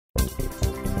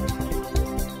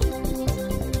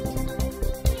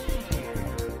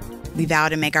We vow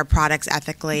to make our products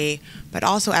ethically, but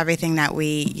also everything that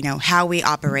we, how we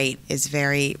operate is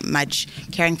very much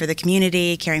caring for the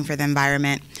community, caring for the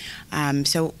environment.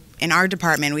 So in our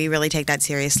department, we really take that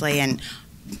seriously. And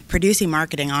producing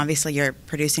marketing, obviously you're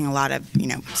producing a lot of,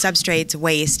 substrates,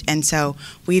 waste, and so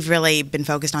we've really been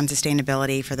focused on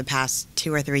sustainability for the past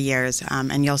 2 or 3 years,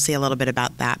 and you'll see a little bit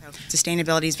about that.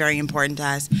 Sustainability is very important to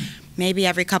us. Maybe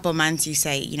every couple of months you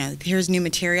say, here's new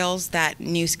materials,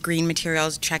 new green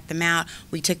materials, check them out.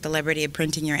 We took the liberty of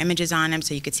printing your images on them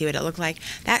so you could see what it looked like.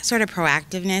 That sort of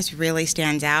proactiveness really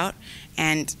stands out,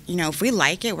 and if we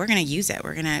like it, we're going to use it.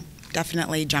 We're going to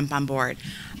definitely jump on board.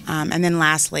 And then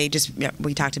lastly,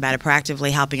 we talked about it,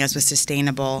 proactively helping us with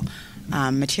sustainable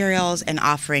materials and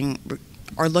offering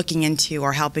or looking into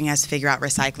or helping us figure out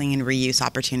recycling and reuse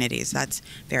opportunities. That's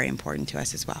very important to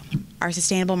us as well. Our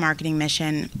sustainable marketing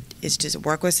mission is to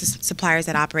work with suppliers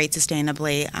that operate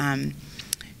sustainably. I'm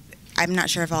not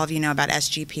sure if all of you know about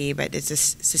SGP, but it's a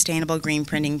Sustainable Green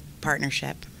Printing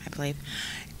Partnership, I believe.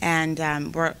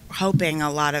 And we're hoping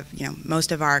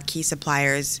most of our key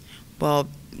suppliers will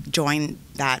join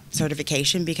that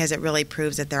certification because it really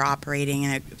proves that they're operating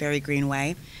in a very green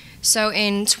way. So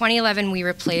in 2011, we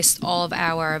replaced all of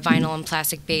our vinyl and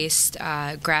plastic-based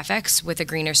graphics with a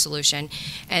greener solution.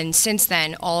 And since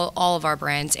then, all of our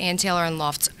brands, Ann Taylor and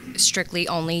Loft, strictly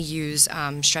only use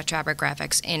stretch fabric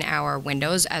graphics in our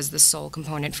windows as the sole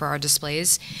component for our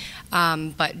displays.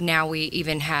 But now we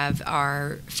even have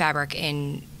our fabric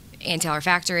in Ann Taylor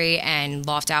Factory and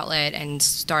Loft Outlet, and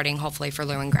starting hopefully for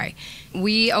Lou and Grey.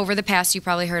 We, over the past, you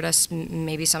probably heard us,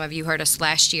 maybe some of you heard us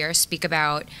last year, speak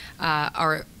about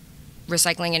our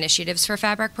recycling initiatives for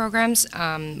fabric programs.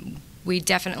 We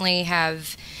definitely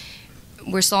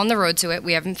we're still on the road to it.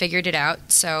 We haven't figured it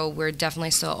out, so we're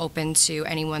definitely still open to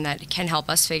anyone that can help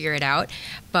us figure it out.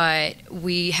 But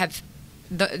we have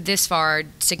this far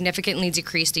significantly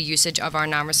decreased the usage of our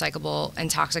non-recyclable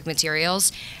and toxic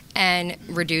materials and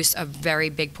reduced a very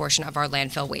big portion of our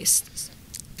landfill waste.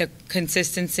 The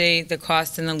consistency, the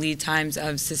cost, and the lead times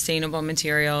of sustainable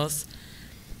materials,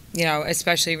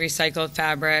 especially recycled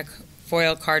fabric,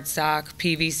 foil cardstock,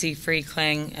 PVC-free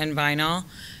cling, and vinyl.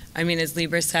 I mean, as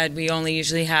Libra said, we only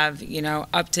usually have,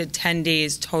 up to 10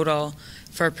 days total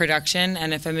for production,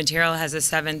 and if a material has a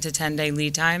 7 to 10 day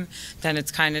lead time, then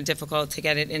it's kind of difficult to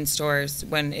get it in stores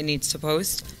when it needs to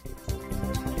post.